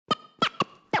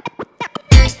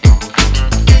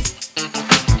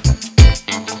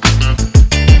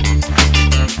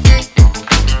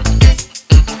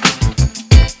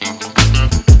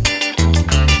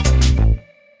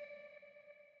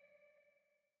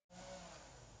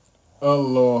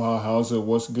Aloha, how's it?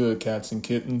 What's good, cats and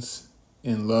kittens?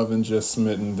 In love and just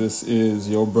smitten. This is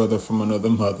your brother from another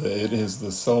mother. It is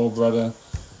the Soul Brother.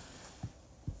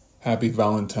 Happy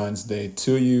Valentine's Day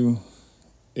to you.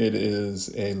 It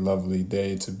is a lovely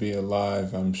day to be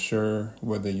alive, I'm sure.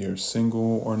 Whether you're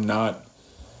single or not,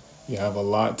 you have a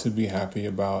lot to be happy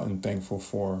about and thankful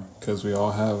for because we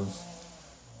all have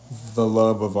the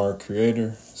love of our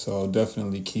Creator. So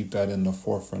definitely keep that in the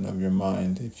forefront of your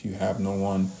mind if you have no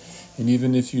one. And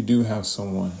even if you do have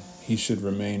someone, he should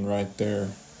remain right there.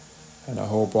 And I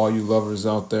hope all you lovers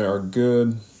out there are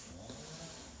good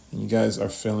and you guys are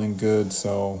feeling good.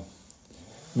 So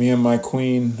me and my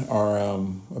queen are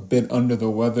a bit under the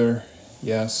weather.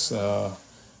 Yes, the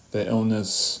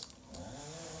illness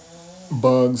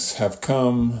bugs have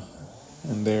come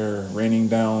and they're raining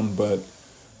down, but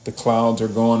the clouds are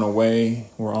going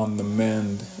away. We're on the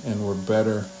mend and we're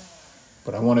better.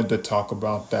 But I wanted to talk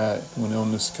about that when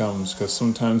illness comes, because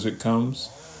sometimes it comes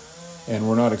and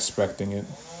we're not expecting it.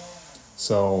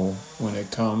 So when it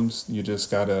comes, you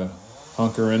just gotta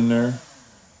hunker in there,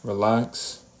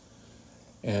 relax,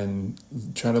 and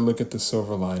try to look at the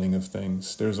silver lining of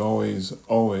things. There's always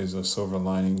a silver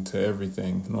lining to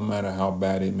everything, no matter how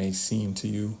bad it may seem to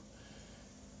you.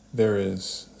 There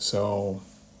is. So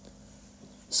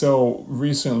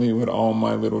recently with all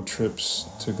my little trips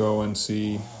to go and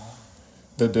see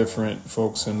the different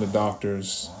folks and the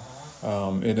doctors,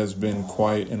 it has been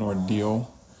quite an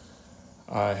ordeal.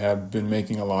 I have been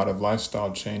making a lot of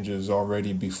lifestyle changes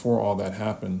already before all that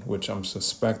happened, which I'm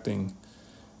suspecting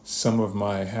some of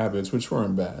my habits, which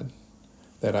weren't bad,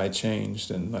 that I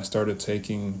changed. And I started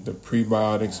taking the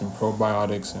prebiotics and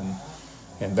probiotics,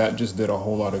 and that just did a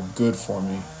whole lot of good for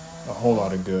me, a whole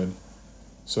lot of good.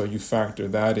 So you factor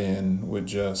that in with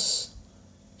just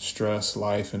stress,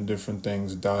 life, and different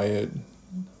things, diet,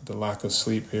 the lack of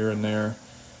sleep here and there,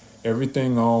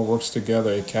 everything all works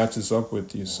together. It catches up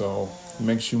with you, so it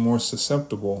makes you more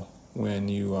susceptible when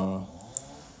you're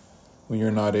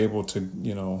not able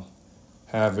to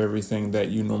have everything that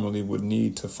you normally would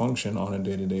need to function on a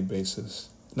day-to-day basis.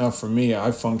 Now for me,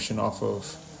 I function off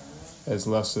of as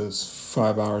less as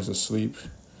 5 hours of sleep,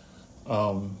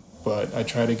 but I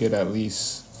try to get at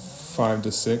least 5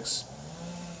 to 6.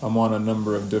 I'm on a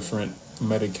number of different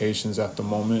medications at the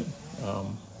moment.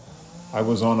 I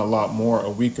was on a lot more a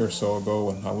week or so ago,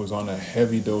 and I was on a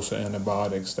heavy dose of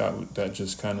antibiotics that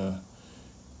just kind of,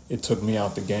 it took me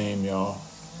out the game, y'all.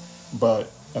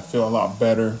 But I feel a lot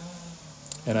better,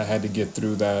 and I had to get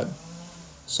through that.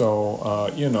 So,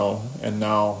 and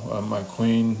now my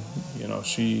queen,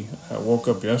 I woke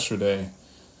up yesterday,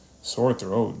 sore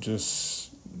throat,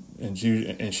 and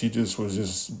she just was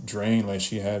just drained, like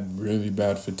she had really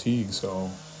bad fatigue. So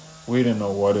we didn't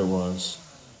know what it was.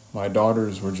 My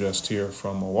daughters were just here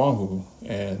from Oahu,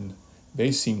 and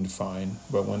they seemed fine.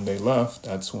 But when they left,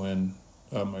 that's when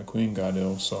my queen got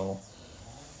ill. So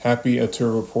happy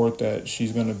to report that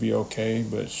she's going to be okay,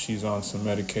 but she's on some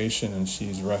medication and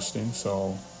she's resting.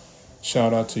 So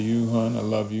shout out to you, hon. I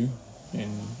love you,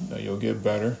 and you'll get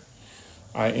better.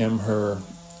 I am her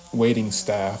waiting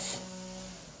staff.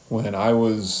 When I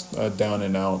was down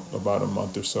and out about a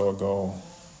month or so ago,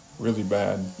 really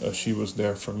bad, she was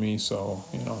there for me. So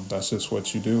that's just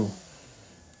what you do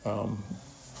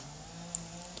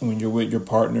when you're with your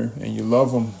partner and you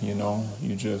love them.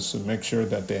 You just make sure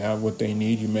that they have what they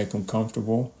need. You make them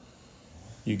comfortable.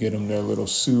 You get them their little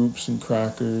soups and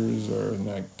crackers, or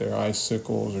like their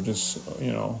icicles, or just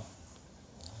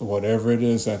whatever it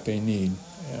is that they need.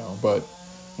 But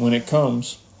when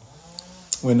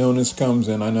illness comes,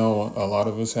 and I know a lot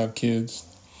of us have kids,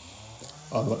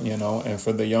 and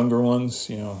for the younger ones,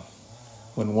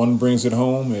 when one brings it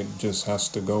home, it just has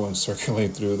to go and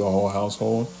circulate through the whole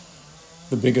household.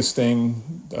 The biggest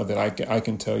thing that I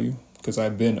can tell you, because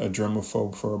I've been a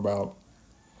germaphobe for about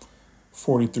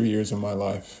 43 years of my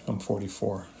life. I'm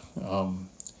 44.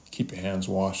 Keep your hands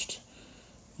washed.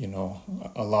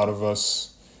 A lot of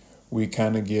us, we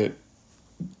kind of get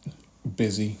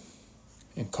busy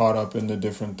and caught up in the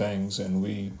different things, and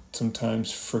we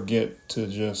sometimes forget to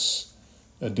just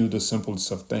do the simplest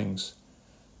of things.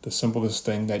 The simplest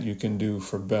thing that you can do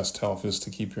for best health is to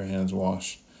keep your hands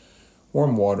washed.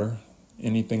 Warm water,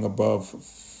 anything above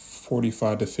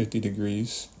 45 to 50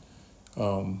 degrees,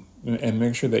 and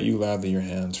make sure that you lather your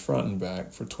hands front and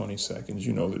back for 20 seconds.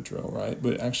 You know the drill, right?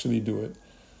 But actually do it.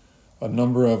 A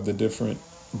number of the different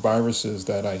viruses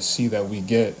that I see that we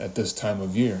get at this time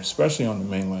of year, especially on the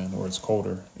mainland where it's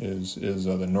colder, is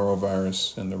the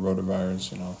norovirus and the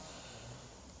rotavirus.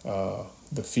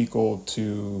 The fecal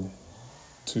to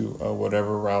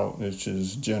whatever route, which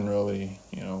is generally,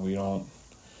 we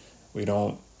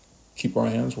don't keep our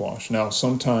hands washed. Now,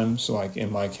 sometimes, like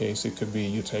in my case, it could be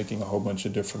you're taking a whole bunch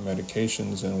of different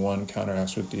medications and one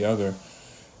counteracts with the other.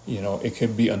 It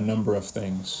could be a number of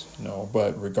things,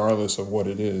 but regardless of what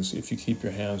it is, if you keep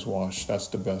your hands washed, that's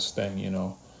the best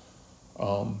thing.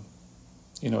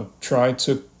 Try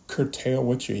to curtail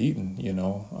what you're eating.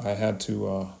 I had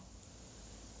to,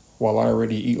 while I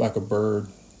already eat like a bird,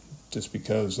 just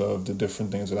because of the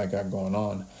different things that I got going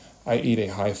on, I eat a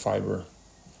high fiber,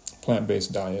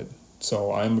 plant-based diet.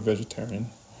 So I'm a vegetarian,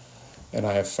 and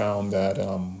I have found that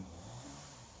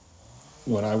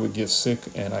when I would get sick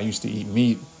and I used to eat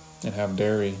meat and have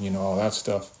dairy, all that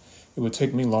stuff, it would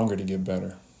take me longer to get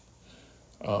better.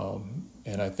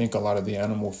 And I think a lot of the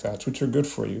animal fats, which are good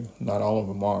for you, not all of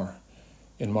them are,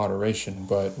 in moderation,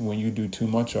 but when you do too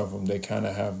much of them, they kind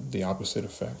of have the opposite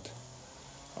effect.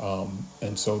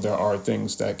 And so there are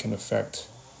things that can affect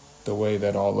the way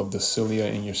that all of the cilia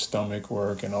in your stomach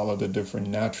work and all of the different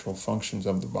natural functions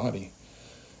of the body.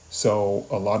 So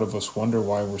a lot of us wonder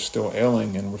why we're still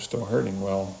ailing and we're still hurting.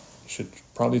 Well, you should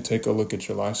probably take a look at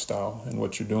your lifestyle and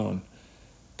what you're doing.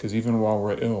 Because even while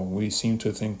we're ill, we seem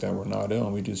to think that we're not ill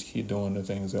and we just keep doing the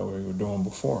things that we were doing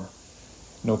before.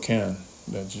 No can.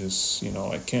 That just,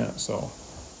 I can't. So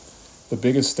the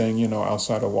biggest thing,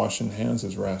 outside of washing hands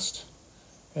is rest.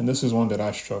 And this is one that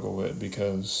I struggle with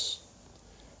because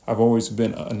I've always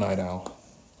been a night owl.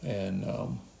 And,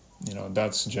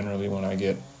 that's generally when I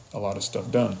get a lot of stuff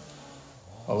done.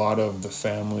 A lot of the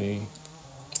family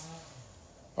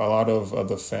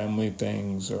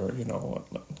things or,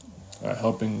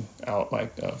 helping out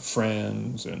like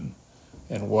friends and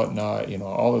whatnot,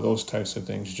 all of those types of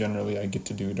things generally I get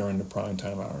to do during the prime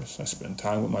time hours. I spend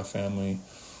time with my family.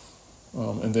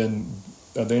 And then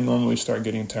they normally start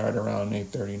getting tired around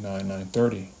 8:30,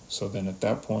 9:30. So then at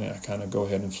that point, I kind of go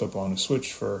ahead and flip on the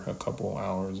switch for a couple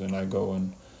hours and I go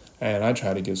and I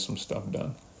try to get some stuff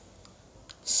done.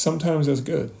 Sometimes that's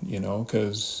good,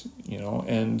 because,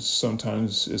 and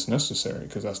sometimes it's necessary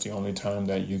because that's the only time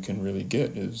that you can really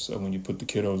get is when you put the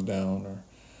kiddos down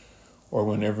or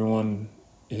when everyone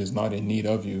is not in need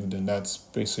of you, then that's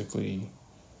basically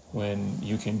when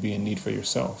you can be in need for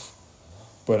yourself.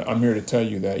 But I'm here to tell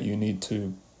you that you need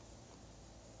to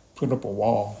put up a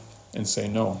wall and say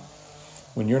no.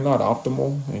 When you're not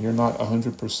optimal and you're not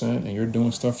 100% and you're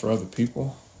doing stuff for other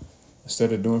people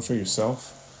instead of doing for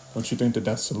yourself, don't you think that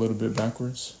that's a little bit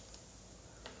backwards?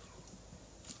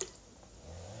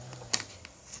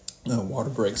 No, water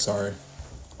break, sorry.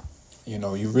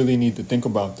 You really need to think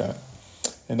about that.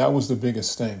 And that was the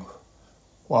biggest thing.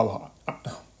 While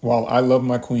I love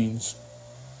my queens,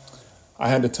 I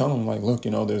had to tell them, like, look,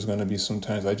 there's going to be some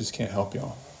times I just can't help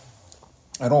y'all.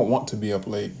 I don't want to be up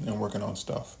late and working on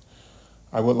stuff.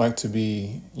 I would like to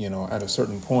be, at a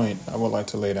certain point, I would like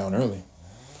to lay down early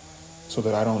so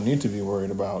that I don't need to be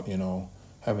worried about,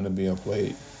 having to be up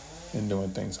late and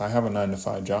doing things. I have a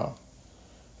 9-to-5 job,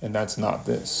 and that's not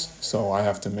this. So I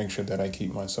have to make sure that I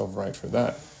keep myself right for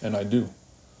that, and I do.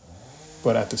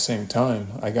 But at the same time,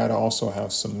 I got to also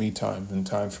have some me time and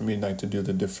time for me to do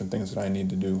the different things that I need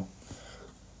to do.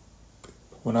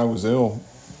 When I was ill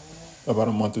about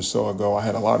a month or so ago, I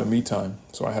had a lot of me time.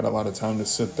 So I had a lot of time to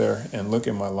sit there and look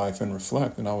at my life and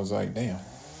reflect. And I was like, damn,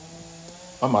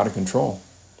 I'm out of control.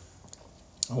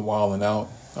 I'm wilding out.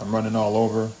 I'm running all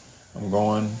over. I'm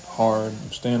going hard.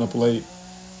 I'm staying up late.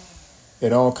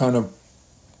 It all kind of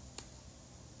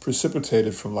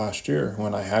precipitated from last year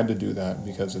when I had to do that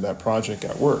because of that project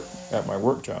at work, at my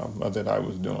work job that I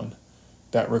was doing.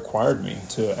 That required me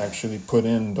to actually put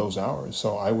in those hours.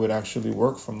 So I would actually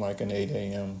work from like an 8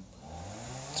 a.m.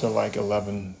 to like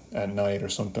 11 at night or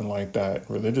something like that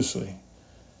religiously.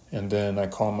 And then I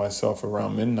call myself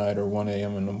around midnight or 1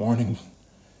 a.m. in the morning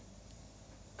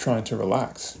trying to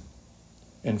relax.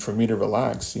 And for me to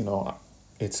relax,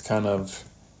 it's kind of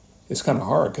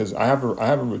hard because I have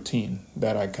a routine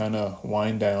that I kind of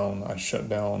wind down. I shut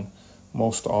down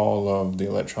most all of the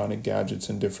electronic gadgets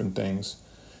and different things.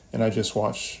 And I just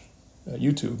watch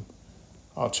YouTube.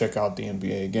 I'll check out the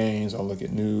NBA games. I'll look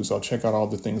at news. I'll check out all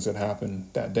the things that happened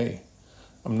that day.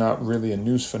 I'm not really a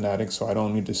news fanatic, so I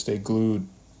don't need to stay glued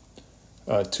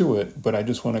to it. But I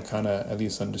just want to kind of at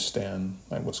least understand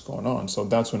like what's going on. So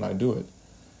that's when I do it.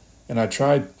 And I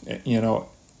try,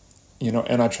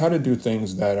 and I try to do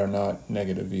things that are not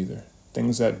negative either.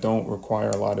 Things that don't require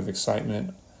a lot of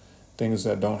excitement. Things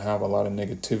that don't have a lot of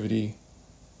negativity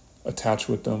attached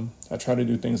with them. I try to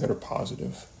do things that are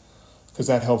positive because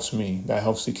that helps me. That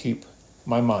helps to keep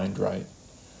my mind right,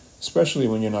 especially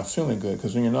when you're not feeling good.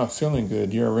 Because when you're not feeling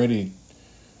good, you're already,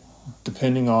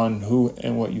 depending on who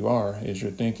and what you are, is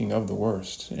you're thinking of the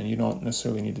worst, and you don't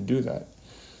necessarily need to do that.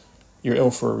 you're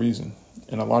ill for a reason.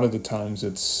 And a lot of the times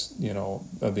it's,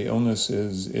 the illness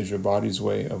is your body's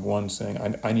way of one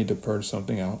saying, I need to purge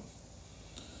something out.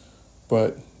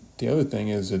 But the other thing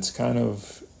is it's kind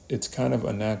of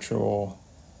a natural,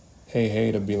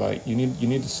 hey, to be like, you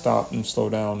need to stop and slow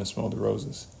down and smell the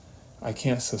roses. I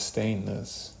can't sustain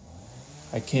this.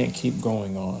 I can't keep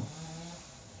going on.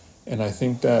 And I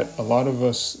think that a lot of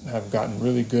us have gotten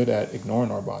really good at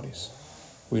ignoring our bodies.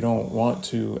 We don't want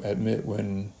to admit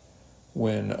when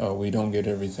we don't get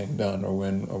everything done or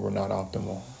when we're not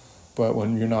optimal. But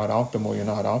when you're not optimal, you're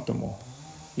not optimal.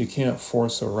 You can't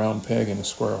force a round peg in a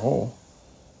square hole.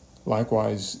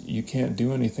 Likewise, you can't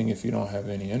do anything if you don't have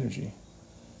any energy.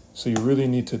 So you really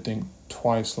need to think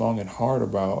twice, long and hard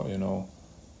about,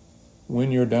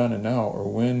 when you're down and out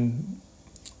or when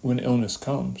illness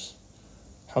comes,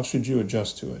 how should you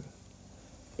adjust to it?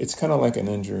 It's kind of like an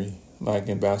injury, like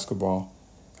in basketball.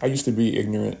 I used to be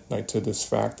ignorant to this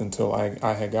fact until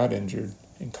I had got injured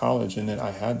in college, and then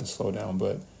I had to slow down.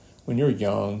 But when you're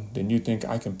young, then you think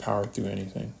I can power through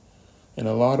anything. And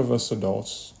a lot of us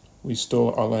adults, we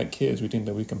still are like kids. We think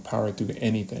that we can power through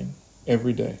anything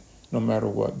every day, no matter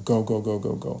what. Go, go, go,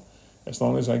 go, go. As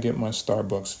long as I get my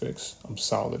Starbucks fix, I'm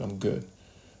solid, I'm good.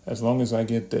 As long as I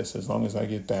get this, as long as I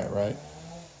get that, right?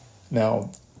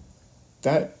 Now,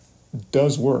 that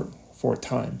does work for a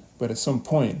time, but at some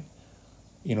point,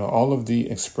 all of the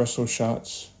espresso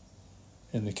shots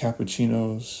and the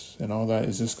cappuccinos and all that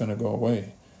is just going to go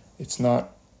away. It's not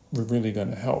really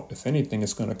going to help. If anything,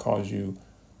 it's going to cause you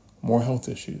more health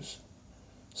issues.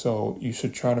 So you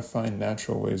should try to find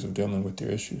natural ways of dealing with your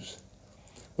issues,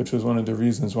 which was one of the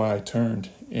reasons why I turned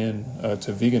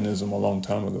to veganism a long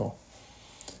time ago.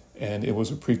 And it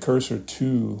was a precursor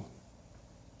to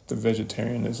the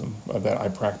vegetarianism that I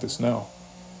practice now.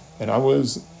 And I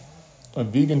was a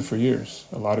vegan for years.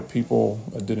 A lot of people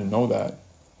didn't know that.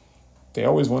 They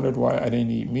always wondered why I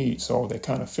didn't eat meat, so they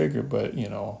kind of figured, but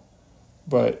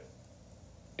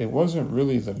it wasn't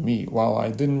really the meat. While I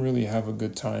didn't really have a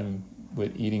good time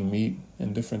with eating meat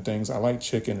and different things, I like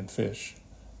chicken and fish,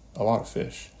 a lot of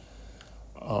fish.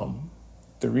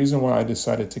 The reason why I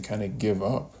decided to kind of give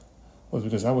up was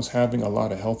because I was having a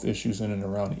lot of health issues in and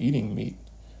around eating meat,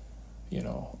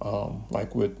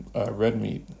 like with red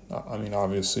meat. I mean,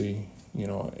 obviously,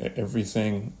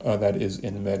 everything that is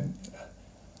in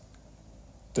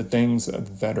the things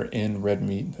that are in red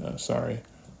meat,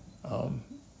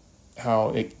 how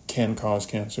it can cause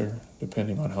cancer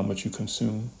depending on how much you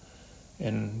consume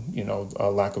and, a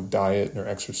lack of diet or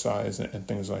exercise and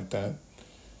things like that.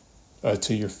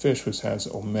 To your fish, which has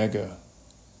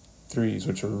omega-3s,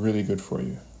 which are really good for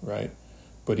you, right?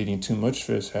 But eating too much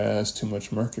fish has too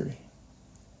much mercury,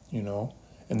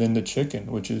 And then the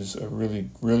chicken, which is a really,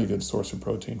 really good source of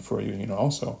protein for you,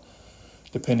 also,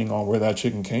 depending on where that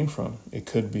chicken came from, it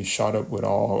could be shot up with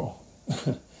all,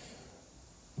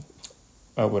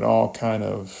 kind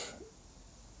of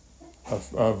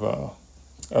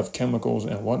chemicals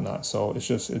and whatnot. So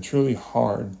it's really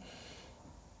hard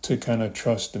to kind of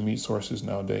trust the meat sources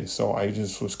nowadays. So I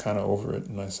just was kind of over it.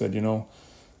 And I said,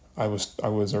 I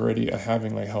was already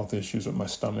having health issues with my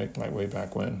stomach way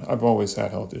back when. I've always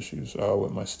had health issues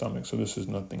with my stomach, so this is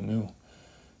nothing new.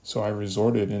 So I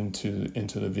resorted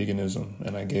into the veganism,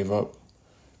 and I gave up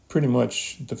pretty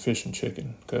much the fish and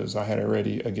chicken because I had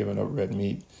already given up red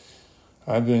meat.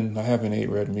 I haven't ate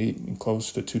red meat in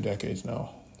close to 2 decades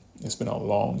now. It's been a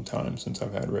long time since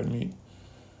I've had red meat.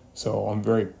 So I'm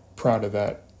very proud of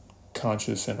that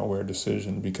conscious and aware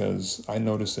decision because I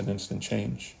noticed an instant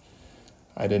change.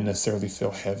 I didn't necessarily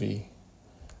feel heavy.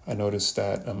 I noticed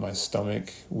that my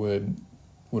stomach would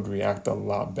react a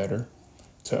lot better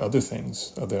to other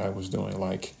things that I was doing.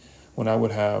 Like when I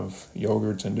would have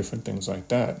yogurts and different things like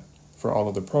that for all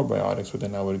of the probiotics, but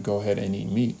then I would go ahead and eat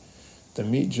meat. The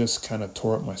meat just kind of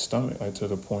tore up my stomach to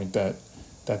the point that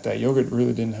yogurt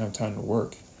really didn't have time to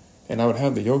work. And I would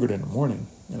have the yogurt in the morning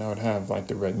and I would have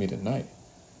the red meat at night.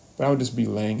 But I would just be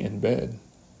laying in bed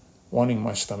wanting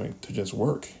my stomach to just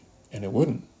work. And it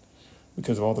wouldn't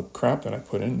because of all the crap that I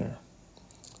put in there.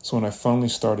 So when I finally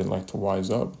started to wise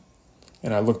up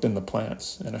and I looked in the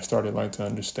plants and I started to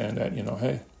understand that,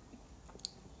 hey,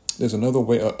 there's another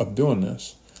way of doing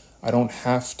this. I don't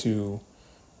have to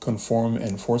conform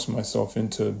and force myself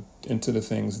into the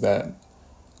things that,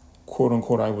 quote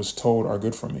unquote, I was told are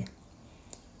good for me,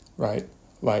 right?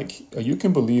 You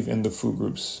can believe in the food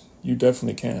groups. You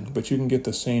definitely can, but you can get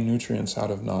the same nutrients out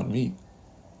of non-meat.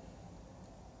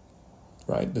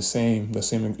 Right, the same.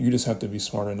 You just have to be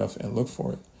smart enough and look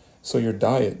for it. So your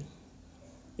diet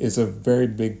is a very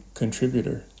big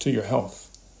contributor to your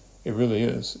health. It really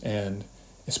is. And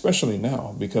especially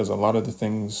now, because a lot of the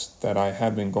things that I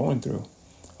have been going through,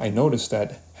 I noticed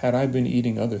that had I been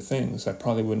eating other things, I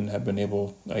probably wouldn't have been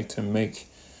able to make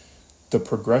the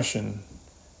progression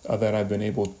that I've been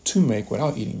able to make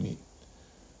without eating meat.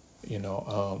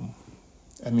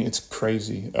 It's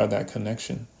crazy, that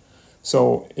connection.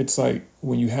 So it's like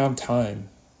when you have time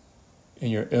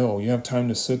and you're ill, you have time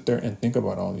to sit there and think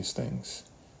about all these things.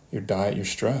 Your diet, your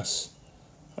stress,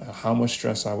 how much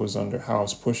stress I was under, how I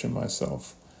was pushing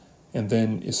myself. And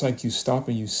then it's like you stop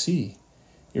and you see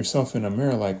yourself in a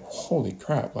mirror like, holy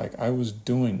crap, like I was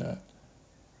doing that.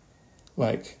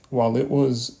 Like, while it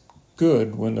was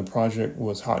good when the project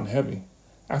was hot and heavy,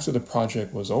 after the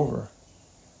project was over,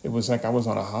 it was like I was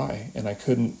on a high and I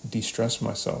couldn't de-stress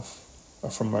myself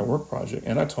from my work project.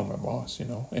 And I told my boss,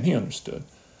 and he understood.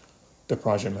 The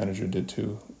project manager did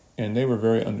too. And they were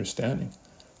very understanding.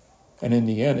 And in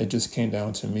the end, it just came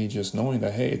down to me just knowing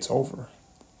that, hey, it's over,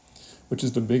 which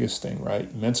is the biggest thing,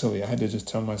 right? Mentally, I had to just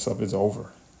tell myself it's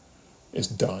over. It's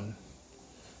done.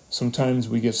 Sometimes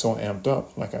we get so amped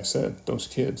up, like I said, those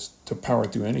kids, to power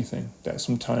through anything, that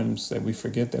sometimes that we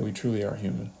forget that we truly are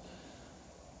human.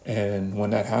 And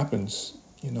when that happens,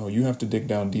 you have to dig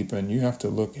down deep and you have to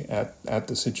look at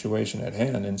the situation at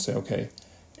hand and say, okay,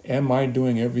 am I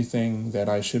doing everything that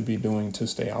I should be doing to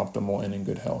stay optimal and in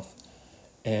good health?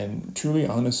 And truly,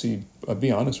 honestly,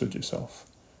 be honest with yourself.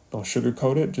 Don't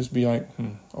sugarcoat it. Just be like,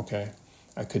 okay,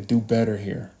 I could do better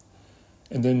here.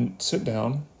 And then sit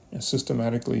down and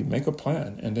systematically make a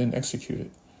plan and then execute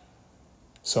it.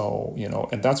 So,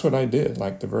 and that's what I did.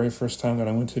 Like the very first time that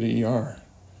I went to the ER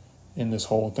in this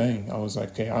whole thing, I was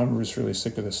like, okay, I'm just really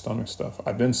sick of this stomach stuff.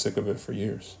 I've been sick of it for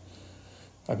years.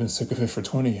 I've been sick of it for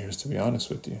 20 years, to be honest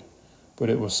with you. But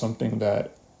it was something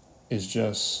that is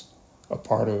just a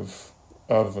part of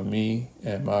me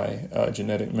and my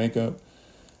genetic makeup.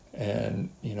 And,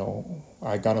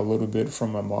 I got a little bit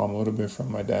from my mom, a little bit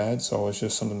from my dad. So it's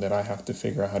just something that I have to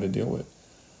figure out how to deal with.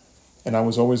 And I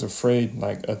was always afraid,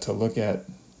 to look at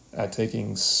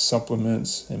taking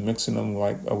supplements and mixing them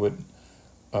with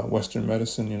Western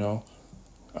medicine,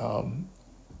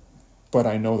 but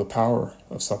I know the power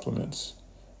of supplements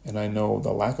and I know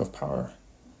the lack of power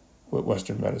with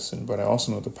Western medicine, but I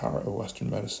also know the power of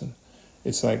Western medicine.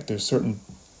 It's like there's certain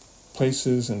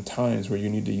places and times where you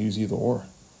need to use either or.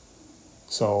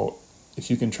 So if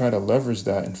you can try to leverage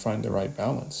that and find the right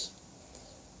balance.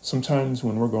 Sometimes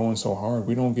when we're going so hard,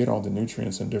 we don't get all the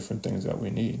nutrients and different things that we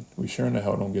need. We sure in the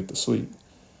hell don't get the sleep.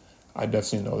 I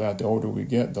definitely know that the older we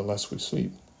get, the less we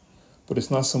sleep. But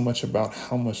it's not so much about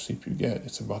how much sleep you get.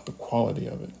 It's about the quality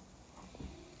of it.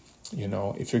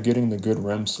 If you're getting the good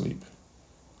REM sleep,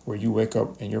 where you wake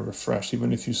up and you're refreshed,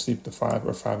 even if you sleep the 5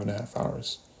 or 5.5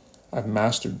 hours. I've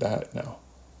mastered that now.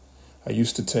 I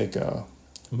used to take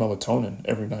melatonin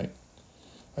every night.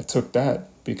 I took that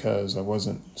because I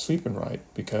wasn't sleeping right,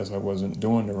 because I wasn't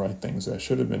doing the right things that I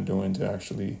should have been doing to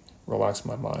actually relax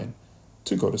my mind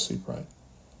to go to sleep right.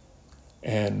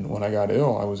 And when I got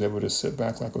ill, I was able to sit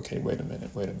back like, okay, wait a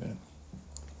minute.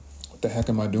 What the heck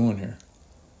am I doing here?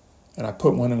 And I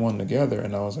put one and one together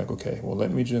and I was like, okay, well,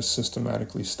 let me just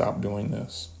systematically stop doing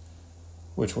this,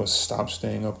 which was stop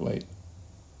staying up late,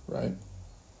 right?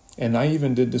 And I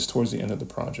even did this towards the end of the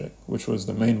project, which was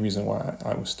the main reason why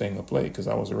I was staying up late, because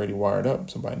I was already wired up.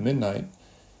 So by midnight,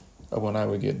 when I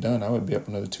would get done, I would be up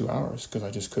another 2 hours because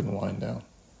I just couldn't wind down.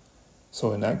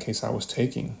 So in that case, I was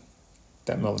taking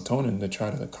that melatonin to try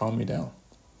to calm me down.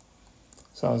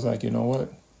 So I was like, you know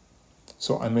what?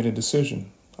 So I made a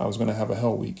decision. I was going to have a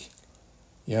hell week.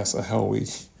 Yes, a hell week.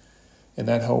 And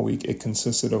that hell week, it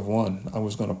consisted of one. I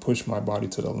was going to push my body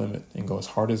to the limit and go as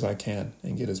hard as I can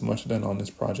and get as much done on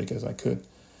this project as I could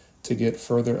to get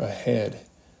further ahead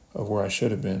of where I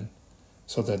should have been,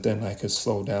 so that then I could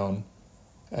slow down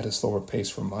at a slower pace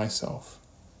for myself,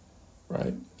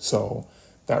 right? So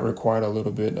that required a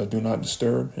little bit of do not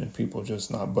disturb and people just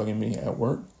not bugging me at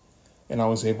work. And I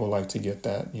was able to get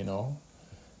that,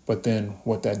 But then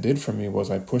what that did for me was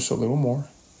I pushed a little more.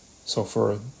 So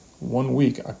for 1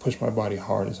 week, I pushed my body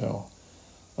hard as hell.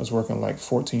 I was working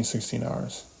 14, 16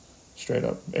 hours straight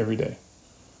up every day.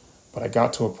 But I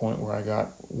got to a point where I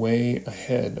got way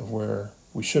ahead of where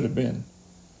we should have been,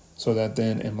 so that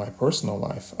then in my personal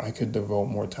life, I could devote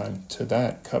more time to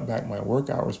that, cut back my work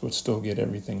hours, but still get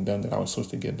everything done that I was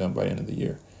supposed to get done by the end of the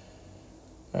year.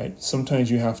 Right?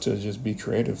 Sometimes you have to just be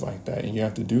creative like that, and you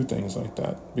have to do things like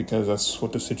that because that's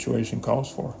what the situation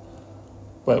calls for.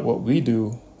 But what we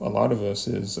do, a lot of us,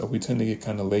 is we tend to get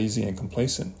kind of lazy and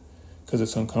complacent because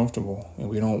it's uncomfortable and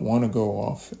we don't want to go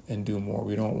off and do more.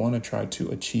 We don't want to try to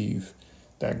achieve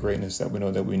that greatness that we know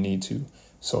that we need to,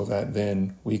 so that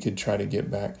then we could try to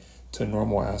get back to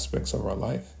normal aspects of our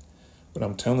life. But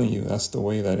I'm telling you, that's the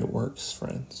way that it works,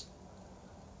 friends.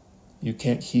 You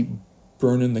can't keep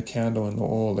burning the candle in the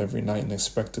oil every night and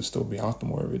expect to still be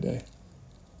optimal every day.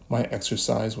 My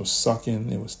exercise was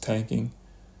sucking, it was tanking.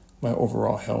 My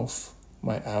overall health,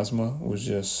 my asthma was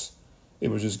just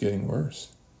getting worse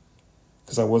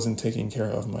because I wasn't taking care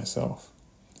of myself.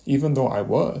 Even though I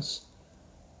was,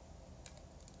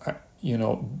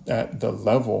 at the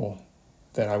level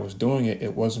that I was doing it,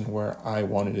 it wasn't where I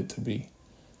wanted it to be.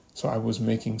 So I was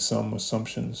making some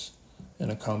assumptions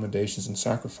and accommodations and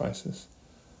sacrifices.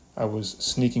 I was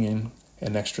sneaking in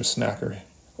an extra snacker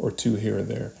or two here or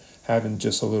there, having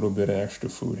just a little bit of extra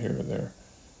food here or there,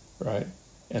 right?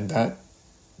 And that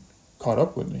caught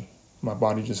up with me. My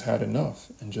body just had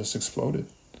enough and just exploded.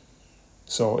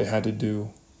 So it had to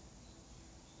do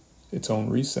its own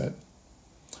reset.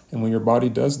 And when your body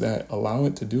does that, allow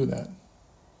it to do that.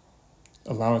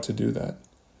 Allow it to do that.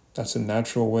 That's a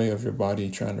natural way of your body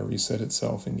trying to reset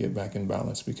itself and get back in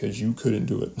balance because you couldn't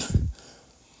do it.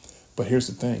 But here's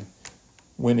the thing.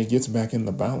 When it gets back in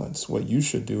the balance, what you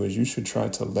should do is you should try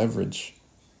to leverage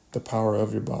the power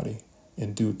of your body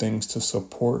and do things to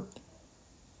support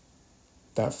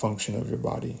that function of your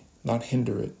body. Not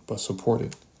hinder it, but support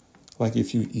it. Like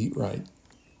if you eat right?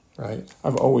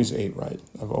 I've always ate right.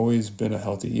 I've always been a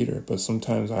healthy eater, but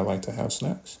sometimes I like to have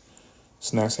snacks.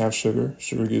 Snacks have sugar.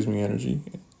 Sugar gives me energy.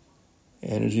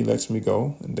 Energy lets me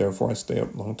go, and therefore I stay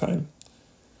up a long time.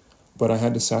 But I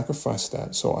had to sacrifice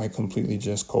that, so I completely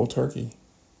just cold turkey.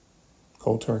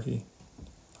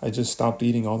 I just stopped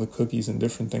eating all the cookies and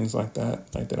different things like that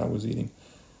I was eating.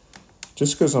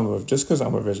 Just because I'm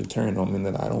a vegetarian don't mean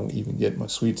that I don't even get my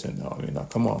sweets in now. I mean, now,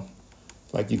 come on.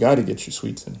 Like, you got to get your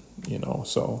sweets in,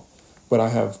 so. But I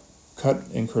have cut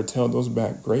and curtailed those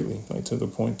back greatly, like to the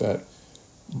point that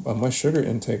my sugar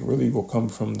intake really will come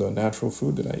from the natural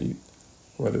food that I eat,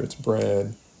 whether it's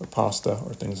bread or pasta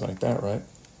or things like that, right?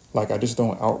 Like, I just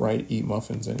don't outright eat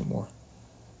muffins anymore.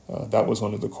 That was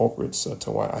one of the culprits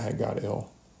to why I had got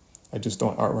ill. I just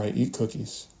don't outright eat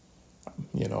cookies,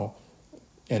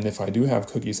 And if I do have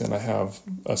cookies, then I have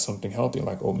something healthy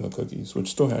like oatmeal cookies, which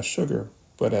still has sugar,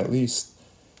 but at least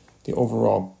the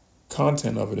overall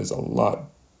content of it is a lot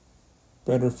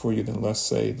better for you than, let's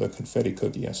say, the confetti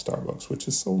cookie at Starbucks, which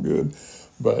is so good.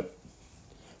 But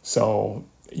so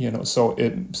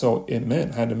it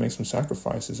meant I had to make some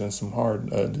sacrifices and some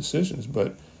hard decisions.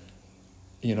 But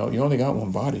you only got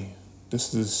one body.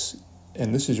 This is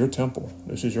your temple.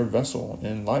 This is your vessel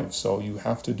in life. So you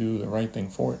have to do the right thing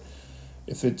for it.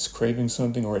 If it's craving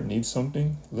something or it needs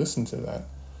something, listen to that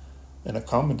and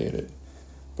accommodate it.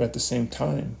 But at the same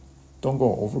time, don't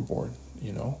go overboard,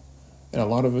 And a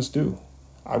lot of us do.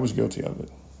 I was guilty of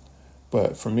it.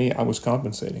 But for me, I was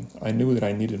compensating. I knew that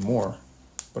I needed more,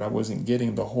 but I wasn't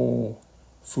getting the whole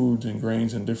foods and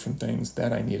grains and different things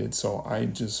that I needed. So I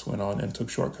just went on and took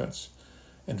shortcuts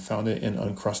and found it in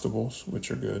Uncrustables, which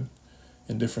are good,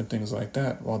 and different things like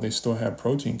that. While they still had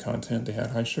protein content, they had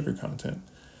high sugar content.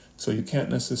 So you can't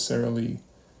necessarily,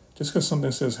 just because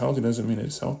something says healthy doesn't mean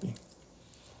it's healthy,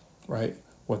 right?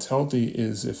 What's healthy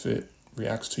is if it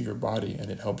reacts to your body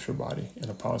and it helps your body in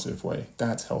a positive way.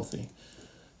 That's healthy.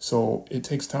 So it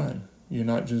takes time. You're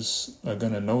not just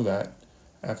going to know that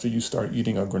after you start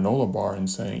eating a granola bar and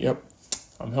saying, yep,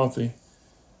 I'm healthy,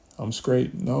 I'm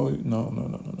straight. No.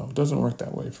 It doesn't work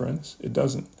that way, friends. It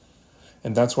doesn't.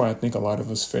 And that's why I think a lot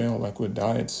of us fail, like with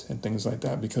diets and things like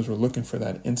that, because we're looking for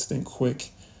that instant,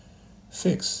 quick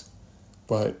fix.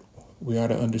 But we ought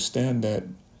to understand that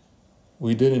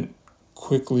we didn't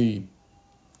quickly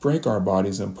break our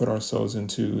bodies and put ourselves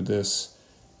into this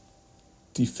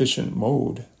deficient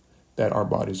mode that our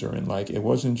bodies are in. Like, it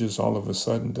wasn't just all of a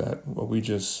sudden that we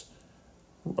just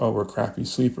were crappy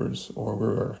sleepers, or we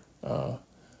were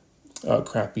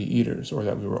crappy eaters, or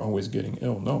that we were always getting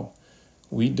ill. No,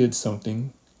 we did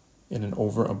something in an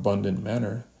overabundant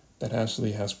manner that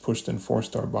actually has pushed and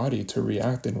forced our body to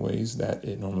react in ways that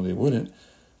it normally wouldn't,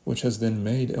 which has then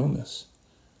made illness,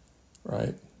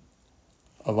 right?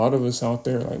 A lot of us out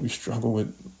there, like, we struggle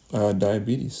with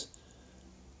diabetes.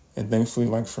 And thankfully,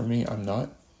 like for me, I'm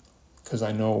not, because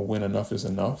I know when enough is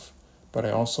enough, but I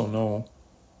also know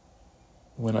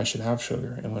when I should have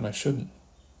sugar and when I shouldn't.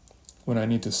 When I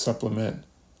need to supplement,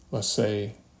 let's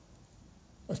say,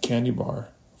 a candy bar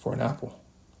for an apple,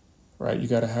 right? You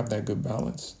got to have that good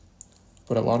balance.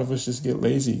 But a lot of us just get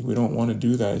lazy. We don't want to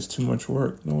do that. It's too much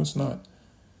work. No, it's not.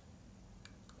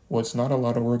 What's not a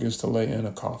lot of work is to lay in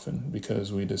a coffin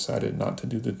because we decided not to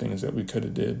do the things that we could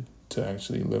have did to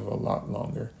actually live a lot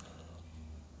longer.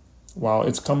 While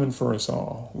it's coming for us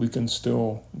all, we can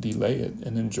still delay it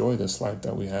and enjoy this life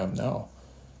that we have now.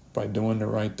 by doing the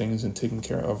right things and taking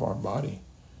care of our body.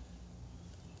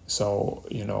 So,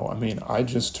 I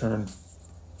just turned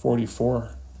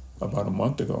 44 about a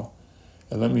month ago.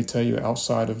 And let me tell you,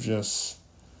 outside of just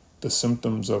the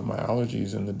symptoms of my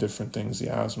allergies and the different things, the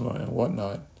asthma and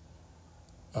whatnot,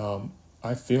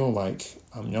 I feel like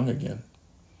I'm young again.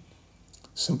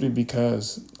 Simply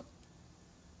because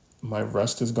my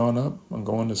rest has gone up. I'm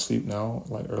going to sleep now,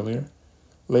 like earlier.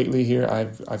 Lately here,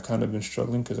 I've kind of been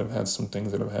struggling because I've had some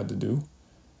things that I've had to do.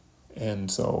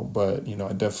 And so, but,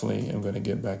 I definitely am going to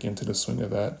get back into the swing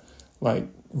of that. Like,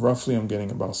 roughly, I'm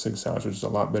getting about 6 hours, which is a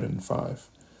lot better than 5.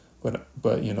 But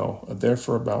there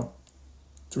for about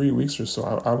 3 weeks or so,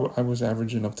 I was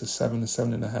averaging up to 7 to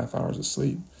 7.5 hours of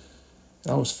sleep.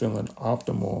 And I was feeling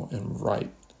optimal and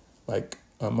right. Like,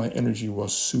 my energy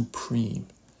was supreme.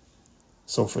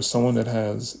 So for someone that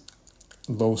has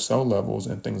low cell levels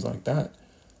and things like that,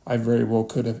 I very well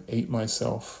could have ate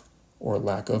myself, or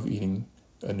lack of eating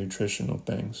nutritional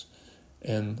things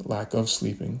and lack of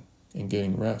sleeping and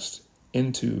getting rest,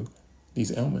 into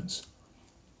these ailments.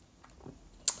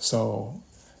 So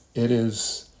it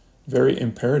is very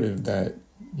imperative that,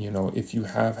 if you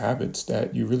have habits,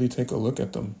 that you really take a look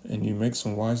at them and you make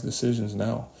some wise decisions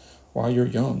now while you're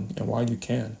young and while you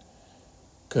can.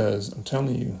 Because I'm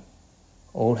telling you,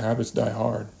 old habits die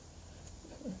hard.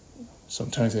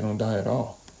 Sometimes they don't die at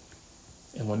all.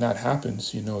 And when that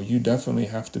happens, you definitely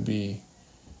have to be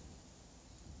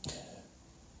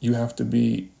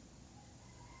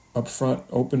upfront,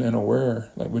 open, and aware,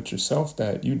 like with yourself,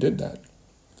 that you did that.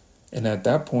 And at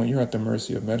that point, you're at the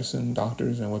mercy of medicine,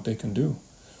 doctors, and what they can do.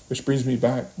 Which brings me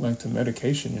back, like, to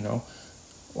medication.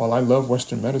 While I love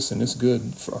Western medicine, it's good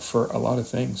for a lot of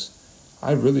things.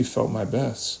 I really felt my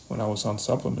best when I was on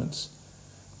supplements,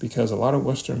 because a lot of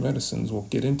Western medicines will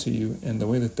get into you, and the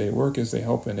way that they work is they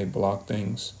help and they block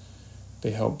things.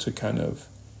 They help to kind of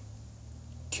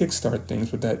kickstart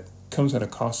things, but that comes at a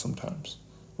cost sometimes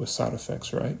with side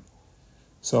effects, right?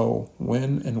 So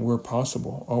when and where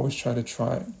possible, always try to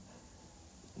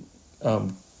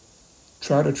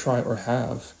or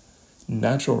have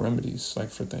natural remedies, like,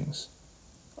 for things.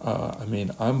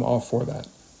 I'm all for that.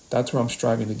 That's where I'm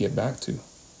striving to get back to.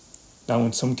 Now,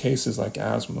 in some cases like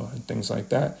asthma and things like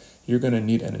that, you're going to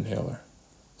need an inhaler.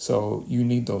 So you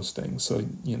need those things. So,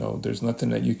 there's nothing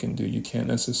that you can do. You can't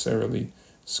necessarily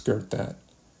skirt that,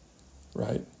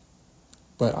 right?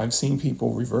 But I've seen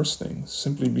people reverse things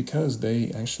simply because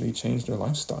they actually change their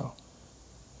lifestyle.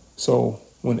 So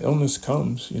when illness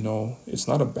comes, it's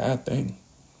not a bad thing.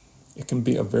 It can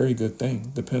be a very good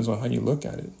thing. Depends on how you look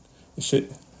at it.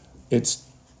 It's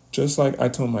just like I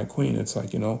told my queen, it's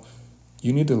like,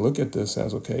 you need to look at this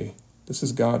as, okay, this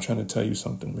is God trying to tell you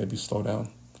something. Maybe slow down.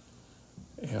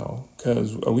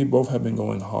 Because we both have been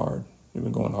going hard. We've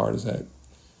been going hard as heck,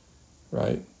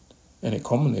 right? And it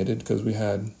culminated because we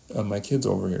had my kids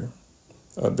over here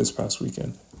this past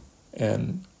weekend.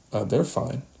 And they're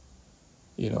fine,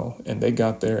 and they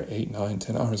got their 8, 9,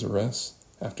 10 hours of rest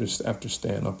after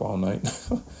staying up all night.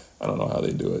 I don't know how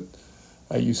they do it.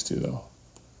 I used to, though.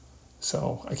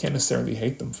 So I can't necessarily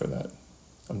hate them for that.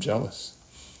 I'm jealous.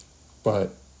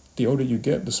 But the older you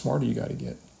get, the smarter you got to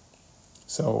get.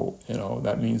 So,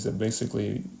 that means that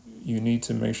basically you need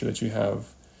to make sure that you have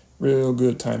real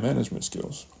good time management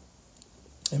skills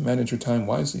and manage your time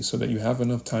wisely so that you have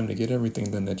enough time to get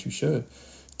everything done that you should.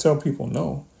 Tell people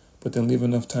no, but then leave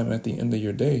enough time at the end of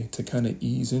your day to kind of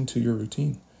ease into your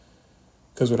routine.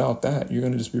 Because without that, you're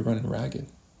going to just be running ragged.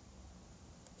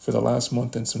 For the last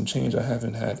month and some change, I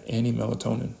haven't had any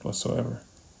melatonin whatsoever.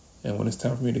 And when it's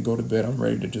time for me to go to bed, I'm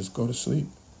ready to just go to sleep.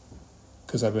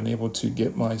 Because I've been able to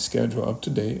get my schedule up to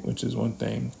date, which is one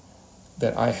thing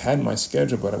that I had my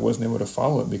schedule, but I wasn't able to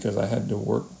follow it because I had to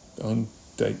work on,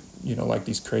 like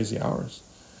these crazy hours.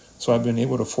 So I've been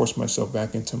able to force myself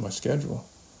back into my schedule.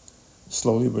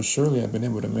 Slowly but surely, I've been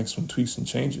able to make some tweaks and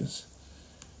changes,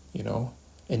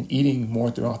 and eating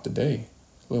more throughout the day.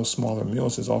 Little smaller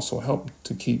meals has also helped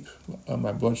to keep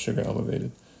my blood sugar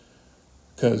elevated.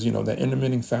 Because, that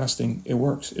intermittent fasting, it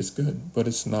works, it's good, but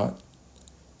it's not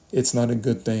a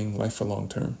good thing, like, for long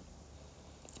term,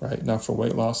 right? Now, for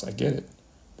weight loss, I get it.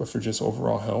 But for just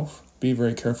overall health, be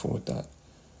very careful with that.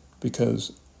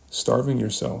 Because starving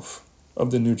yourself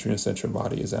of the nutrients that your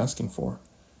body is asking for,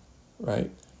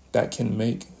 right, that can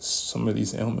make some of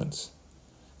these ailments.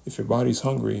 If your body's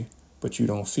hungry, but you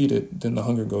don't feed it, then the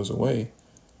hunger goes away.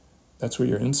 That's where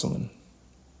your insulin,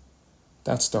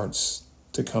 that starts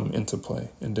to come into play,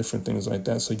 and different things like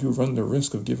that. So you run the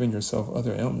risk of giving yourself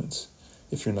other ailments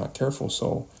if you're not careful.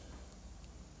 So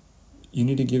you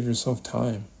need to give yourself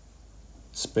time,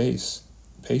 space,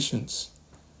 patience,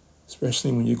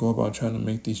 especially when you go about trying to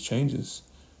make these changes,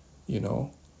 you know.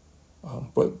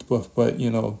 But you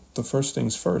know, the first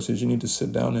things first is you need to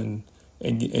sit down and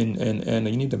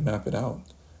you need to map it out.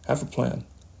 Have a plan.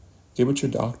 Get with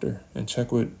your doctor and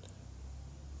check with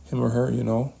him or her, you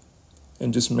know,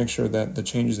 and just make sure that the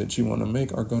changes that you want to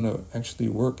make are going to actually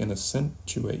work and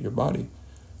accentuate your body,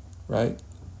 right?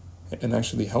 And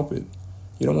actually help it.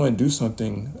 You don't want to do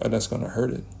something that's going to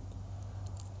hurt it.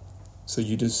 So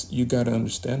you got to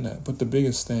understand that. But the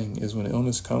biggest thing is when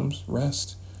illness comes,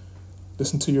 rest.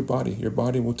 Listen to your body. Your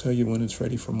body will tell you when it's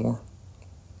ready for more.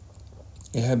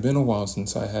 It had been a while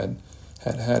since I had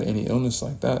any illness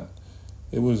like that.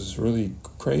 It was really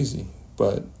crazy.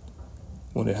 But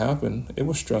when it happened, it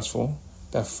was stressful.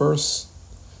 The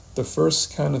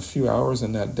first kind of few hours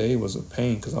in that day was a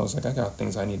pain because I was like, I got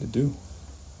things I need to do.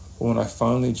 But when I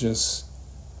finally just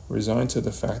resigned to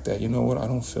the fact that, you know what, I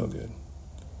don't feel good.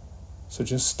 So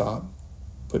just stop,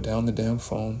 put down the damn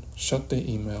phone, shut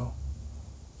the email.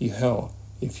 Hell,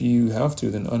 if you have to,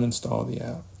 then uninstall the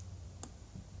app.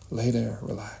 Lay there,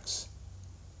 relax,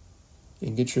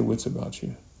 and get your wits about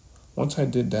you. Once I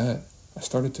did that, I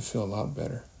started to feel a lot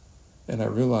better. And I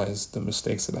realized the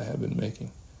mistakes that I had been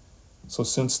making. So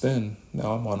since then,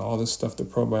 now I'm on all this stuff, the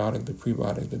probiotic, the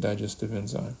prebiotic, the digestive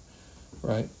enzyme,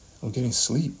 right? I'm getting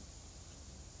sleep.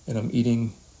 And I'm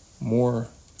eating more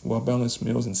well-balanced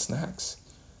meals and snacks.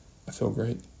 I feel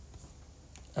great.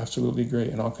 Absolutely great.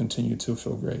 And I'll continue to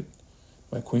feel great.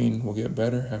 My queen will get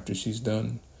better after she's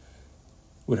done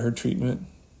with her treatment.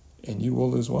 And you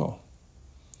will as well.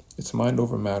 It's mind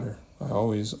over matter. I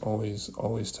always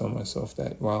tell myself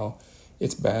that while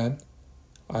it's bad,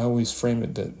 I always frame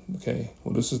it that, okay,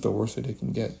 well, this is the worst that it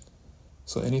can get.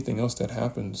 So anything else that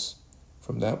happens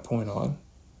from that point on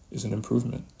is an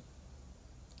improvement.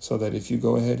 So that if you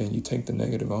go ahead and you take the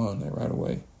negative on right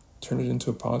away, turn it into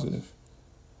a positive.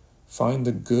 Find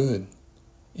the good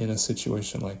in a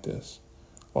situation like this.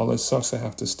 While it sucks to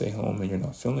have to stay home and you're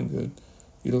not feeling good,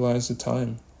 utilize the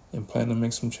time and plan to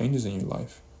make some changes in your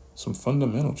life. Some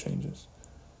fundamental changes.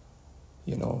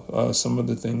 You know, some of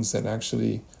the things that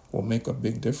actually will make a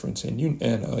big difference. And you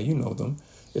know them.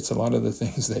 It's a lot of the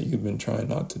things that you've been trying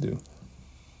not to do.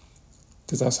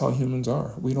 Because that's how humans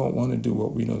are. We don't want to do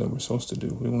what we know that we're supposed to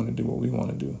do. We want to do what we want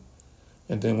to do.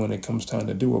 And then when it comes time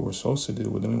to do what we're supposed to do,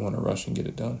 well, then we want to rush and get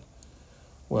it done.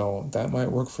 Well, that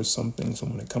might work for some things.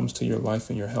 And when it comes to your life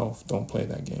and your health, don't play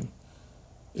that game.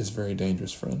 It's very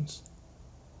dangerous, friends.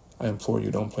 I implore you,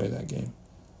 don't play that game.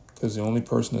 Because the only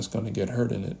person that's going to get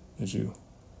hurt in it is you.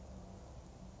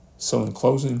 So in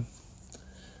closing,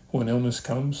 when illness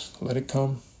comes, let it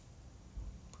come.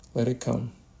 Let it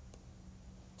come.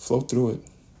 Float through it,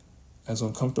 as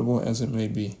uncomfortable as it may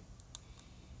be.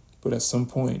 But at some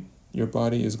point, your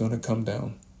body is going to come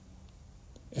down.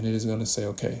 And it is going to say,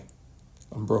 okay,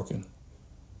 I'm broken.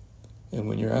 And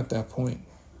when you're at that point,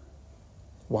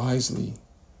 wisely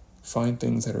find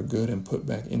things that are good and put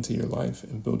back into your life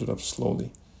and build it up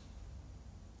slowly.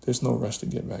 There's no rush to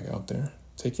get back out there.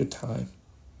 Take your time.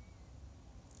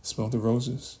 Smell the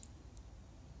roses,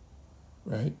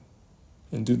 right?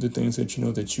 And do the things that you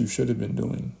know that you should have been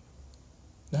doing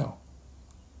now.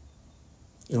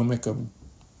 It'll make a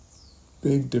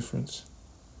big difference.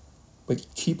 But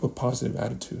keep a positive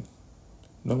attitude.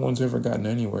 No one's ever gotten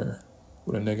anywhere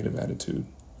with a negative attitude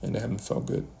and they haven't felt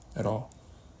good at all.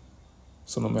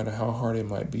 So no matter how hard it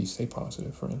might be, stay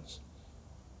positive, friends.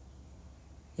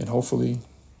 And hopefully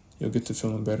you'll get to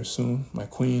feeling better soon. My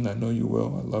queen, I know you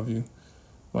will. I love you.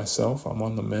 Myself, I'm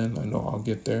on the mend. I know I'll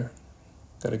get there.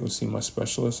 Got to go see my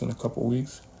specialist in a couple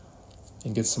weeks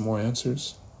and get some more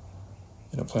answers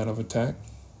and a plan of attack.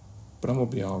 But I'm going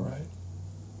to be all right.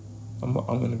 I'm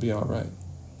going to be all right.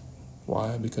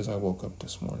 Why? Because I woke up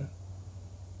this morning.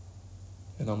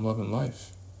 And I'm loving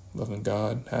life, loving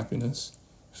God, happiness,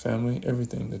 family,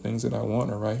 everything. The things that I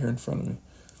want are right here in front of me.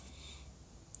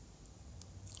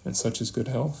 And such as good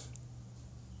health.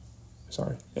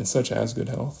 And such as good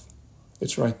health.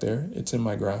 It's right there. It's in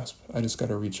my grasp. I just got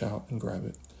to reach out and grab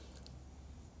it.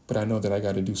 But I know that I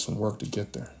got to do some work to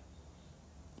get there.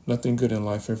 Nothing good in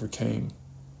life ever came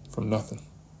from nothing.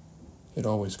 It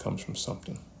always comes from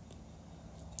something.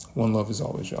 One love is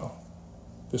always, y'all.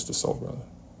 This the Soul Brother.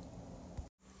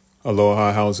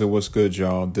 Aloha, how's it? What's good,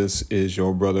 y'all? This is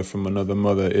your brother from another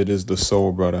mother. It is the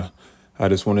Soul Brother. I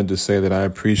just wanted to say that I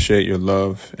appreciate your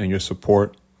love and your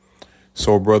support.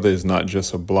 Soul Brother is not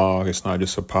just a blog. It's not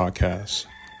just a podcast.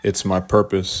 It's my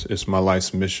purpose. It's my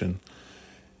life's mission.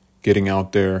 Getting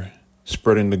out there,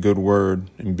 spreading the good word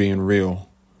and being real.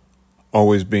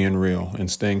 Always being real and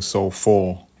staying so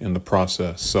full in the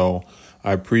process. So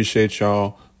I appreciate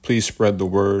y'all. Please spread the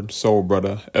word. Soul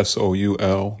Brother,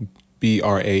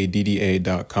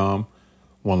 SoulBradda.com.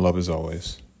 One love as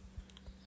always.